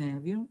dancing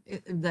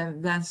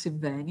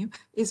venue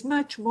is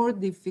much more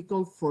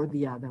difficult for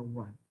the other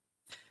one.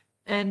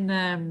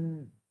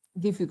 And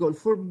difficult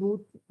for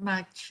both,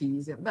 much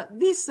easier. But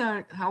these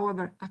are,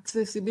 however,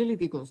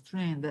 accessibility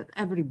constraints that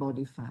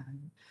everybody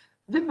finds.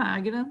 The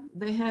migrant,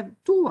 they have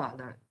two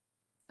other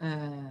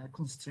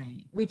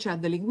constraints, which are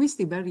the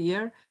linguistic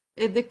barrier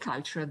and the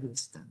cultural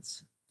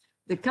distance.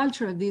 The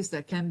cultural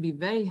distance can be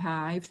very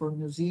high for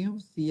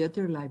museums,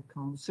 theater, live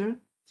concert,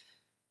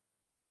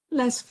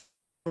 less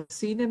for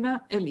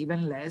cinema, and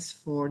even less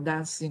for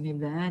dancing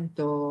event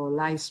or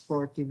live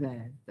sport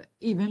event,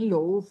 even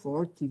low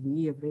for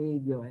TV,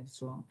 radio, and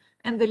so on.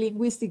 And the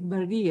linguistic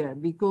barrier,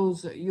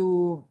 because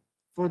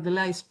for the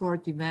live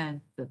sport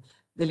event,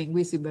 the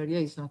linguistic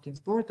barrier is not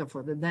important,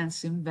 for the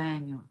dancing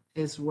venue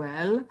as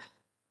well.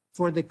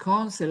 For the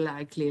concert,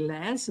 likely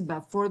less,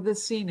 but for the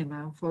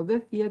cinema, for the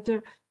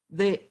theater,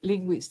 the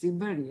linguistic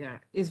barrier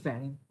is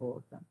very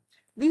important.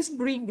 This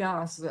brings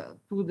us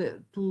to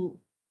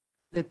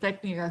the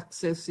technical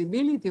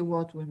accessibility,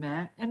 what we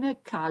meant, and a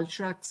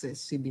cultural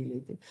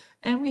accessibility.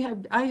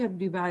 And I have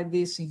divided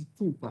this in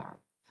two parts.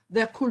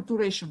 The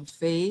acculturation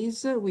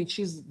phase, which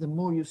is the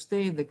more you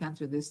stay in the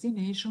country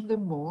destination, the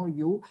more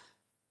you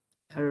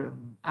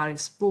are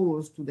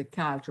exposed to the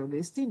cultural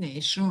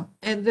destination,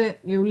 and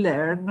you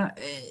learn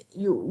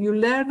you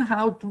learn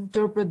how to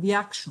interpret the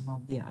action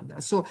of the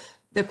other. So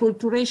the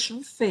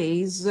acculturation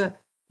phase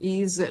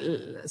is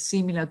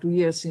similar to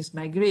years since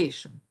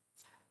migration.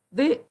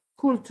 The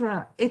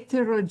cultural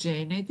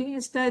heterogeneity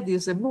instead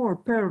is a more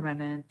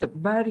permanent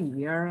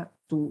barrier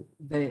to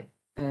the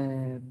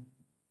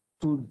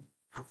to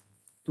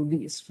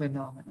this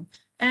phenomenon.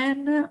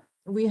 And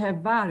we have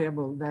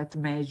variables that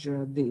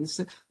measure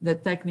this, the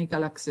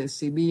technical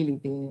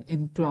accessibility,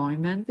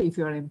 employment, if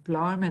you're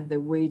employment, the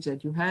wage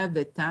that you have,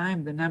 the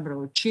time, the number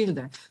of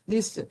children.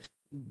 This,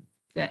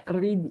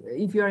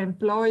 if you're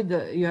employed,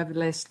 you have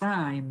less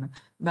time,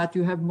 but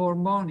you have more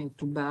money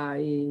to buy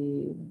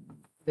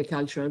the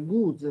cultural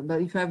goods.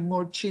 But if you have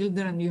more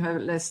children, you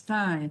have less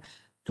time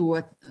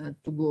to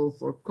go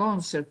for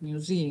concert,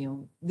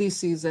 museum.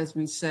 This is, as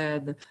we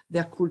said, the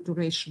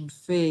acculturation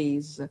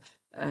phase,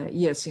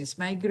 years since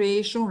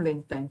migration, the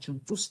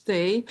intention to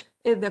stay,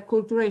 and the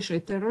acculturation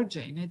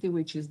heterogeneity,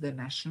 which is the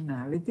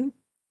nationality,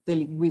 the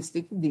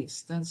linguistic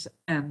distance,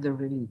 and the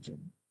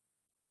religion.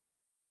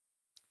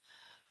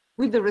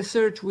 With the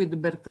research with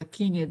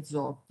Bertacchini and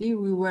Zotti,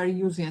 we were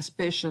using a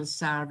special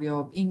survey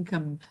of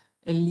income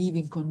and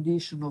living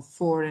condition of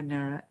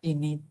foreigner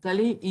in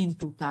Italy in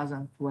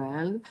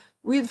 2012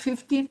 with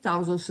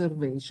 15,000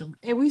 observations,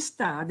 and we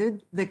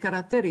studied the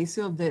characteristics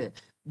of the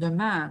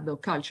demand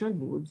of cultural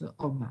goods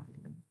of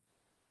migrants.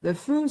 The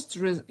first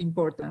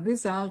important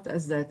result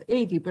is that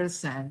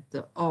 80%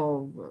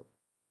 of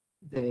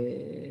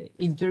the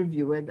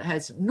interviewed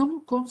has no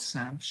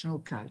consumption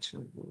of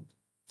cultural goods.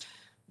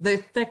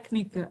 The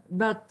technical,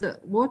 but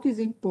what is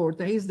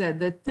important is that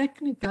the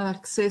technical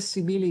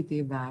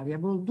accessibility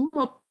variable do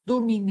not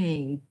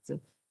dominate,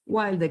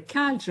 while the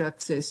cultural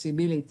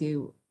accessibility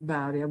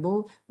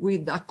variable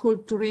with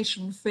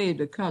acculturation phase,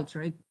 the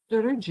cultural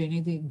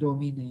heterogeneity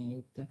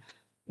dominate.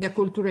 The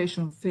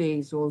acculturation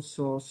phase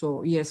also,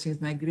 so yes,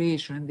 is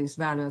migration, this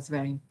value is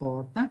very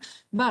important,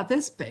 but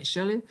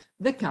especially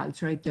the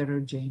cultural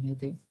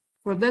heterogeneity.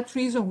 For that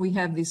reason, we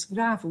have this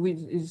graph which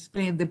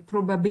explains the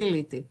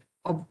probability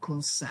of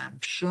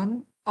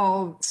consumption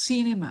of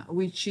cinema,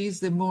 which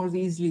is the more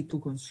easily to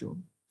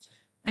consume.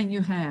 And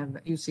you have,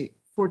 you see,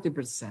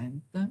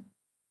 40%,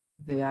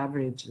 the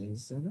average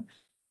is.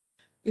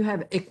 You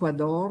have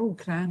Ecuador,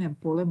 Ukraine, and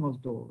Poland,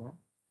 Moldova.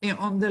 And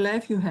on the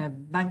left, you have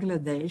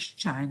Bangladesh,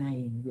 China,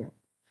 India.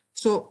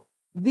 So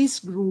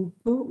this group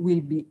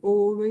will be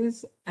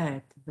always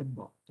at the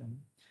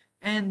bottom.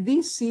 And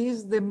this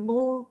is the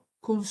more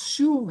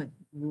consumed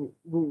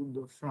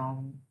good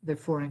from the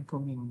foreign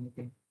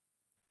community.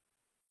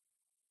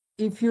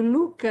 If you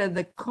look at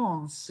the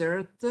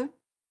concert,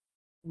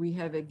 we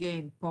have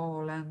again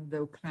Poland,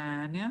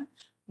 Ukraine,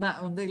 but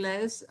on the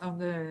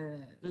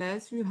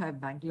left you have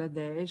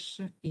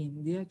Bangladesh,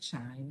 India,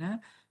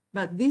 China,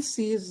 but this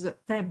is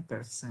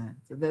 10%.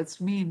 That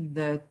means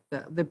that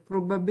the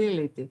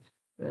probability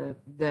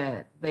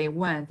that they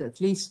went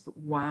at least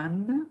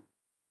one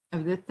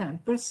of the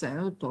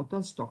 10% of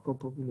total stock of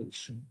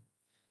population.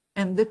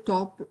 And the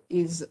top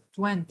is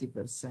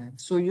 20%.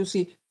 So you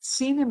see,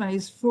 cinema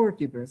is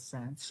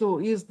 40%. So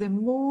it's the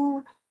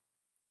more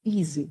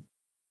easy,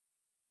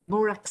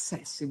 more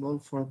accessible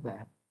for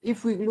them.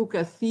 If we look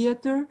at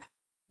theater,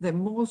 the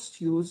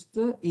most used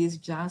is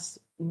just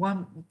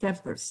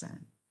 10%.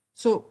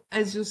 So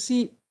as you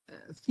see,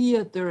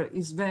 theater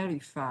is very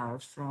far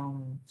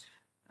from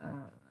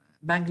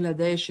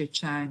Bangladesh,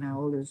 China,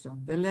 always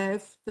on the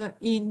left.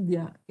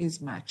 India is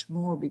much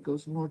more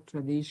because more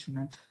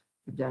traditional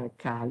their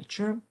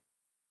culture.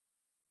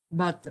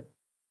 But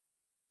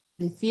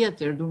the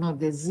theater do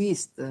not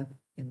exist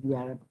in the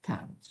Arab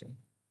country.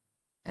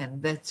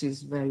 And that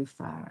is very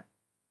far.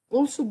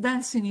 Also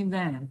dancing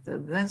event,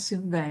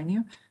 dancing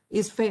venue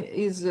is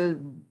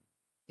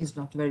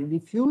not very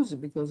diffuse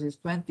because it's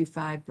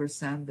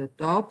 25% the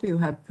top. You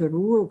have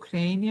Peru,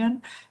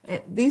 Ukrainian.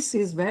 This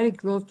is very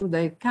close to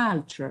their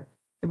culture.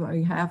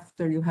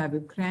 After you have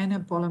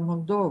Ukraine, Poland,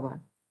 Moldova.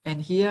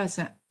 And here is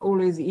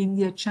always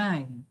India,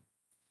 China.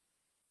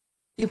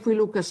 If we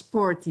look at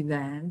sport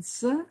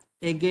events,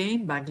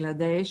 again,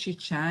 Bangladesh,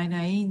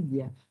 China,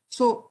 India.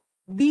 So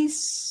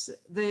this,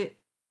 the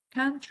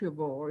country of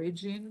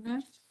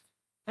origin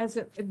has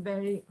a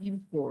very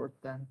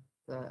important,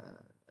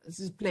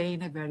 is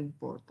playing a very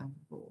important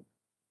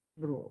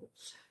role.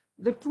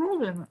 The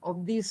problem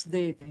of this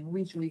data in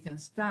which we can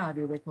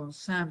study the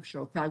consumption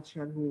of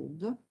cultural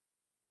goods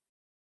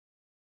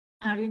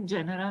are in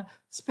general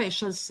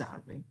special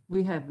survey.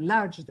 We have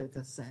large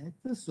data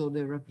sets, so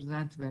they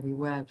represent very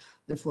well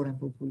the foreign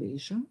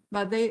population,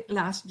 but they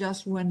last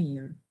just 1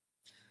 year.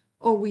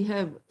 Or we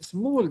have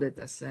small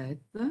data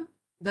sets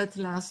that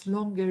last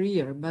longer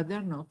year, but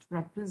they're not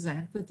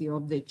representative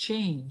of the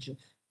change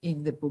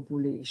in the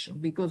population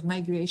because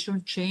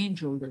migration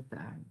change all the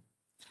time.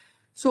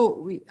 So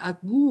we are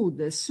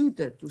good,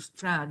 suited to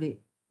study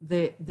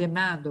the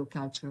demand of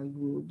cultural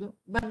goods,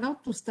 but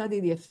not to study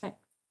the effect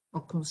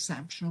of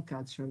consumption of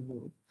cultural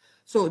goods.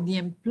 So the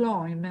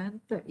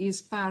employment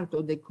is part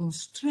of the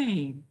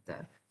constraint,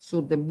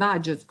 so the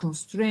budget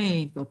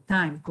constraint or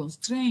time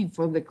constraint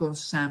for the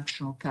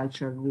consumption of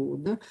cultural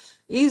goods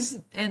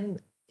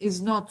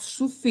is not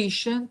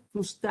sufficient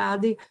to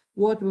study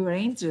what we were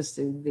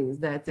interested in, is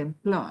that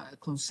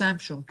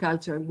consumption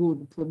cultural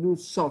goods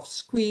produce soft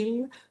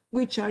skills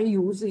which are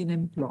used in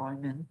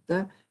employment,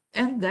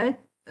 and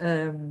that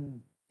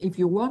if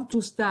you want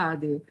to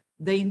study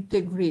the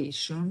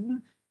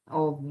integration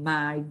of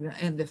migrant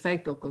and the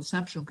effect of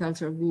consumption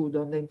cultural good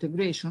on the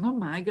integration of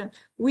migrant,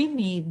 we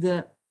need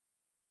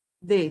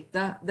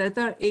data that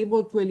are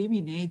able to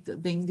eliminate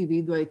the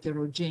individual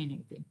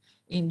heterogeneity,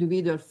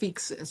 individual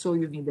fix. So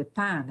you need a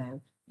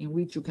panel in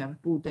which you can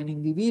put an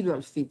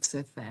individual fixed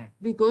effect,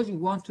 because you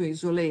want to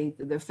isolate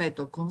the effect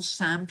of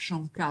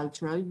consumption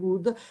cultural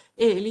good and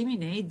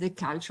eliminate the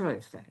cultural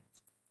effect.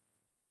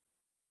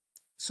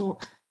 So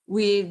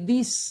with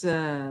this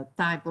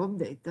type of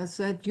data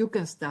set, you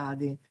can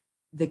study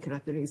the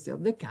characteristics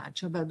of the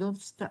culture, but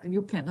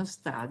you cannot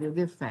study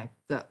the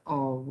effect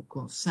of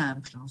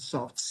consumption,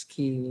 soft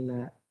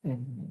skill.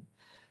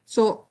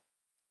 So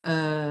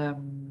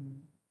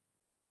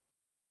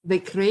the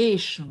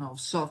creation of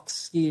soft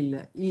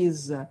skill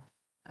is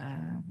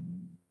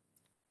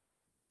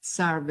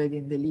surveyed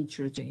in the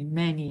literature in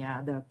many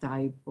other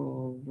type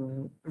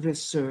of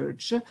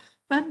research,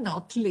 but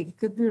not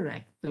linked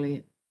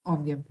directly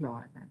on the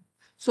employment.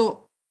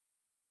 So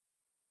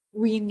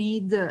we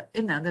need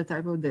another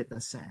type of data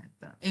set,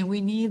 and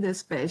we need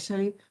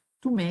especially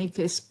to make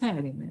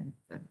experiment.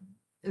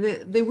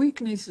 The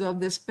weaknesses of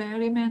the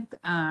experiment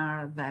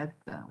are that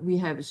we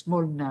have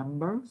small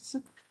numbers,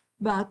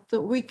 but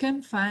we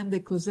can find the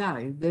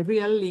causality, the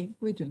real link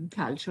between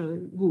cultural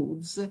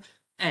goods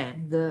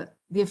and the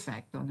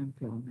effect on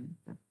employment.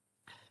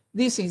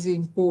 This is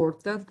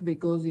important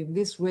because in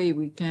this way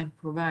we can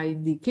provide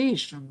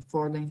indication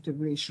for the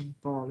integration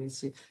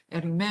policy.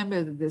 And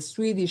remember that the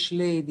Swedish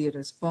lady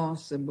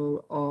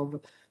responsible of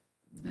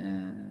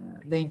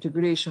the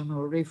integration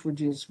of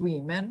refugees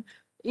women,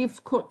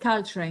 if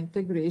cultural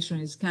integration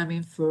is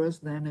coming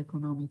first, then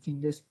economic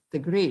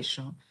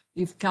integration.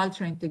 If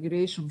cultural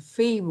integration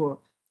favor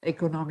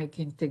economic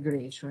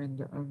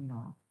integration or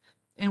not.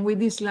 And with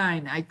this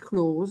line, I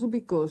close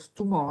because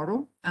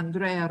tomorrow,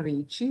 Andrea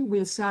Ricci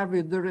will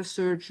survey the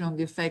research on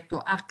the effect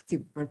of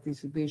active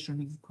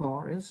participation in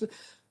chorus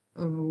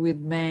with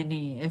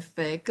many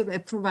effects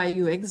that provide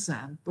you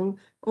example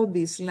of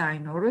this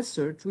line of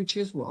research, which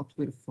is what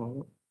will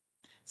follow.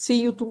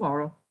 See you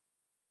tomorrow.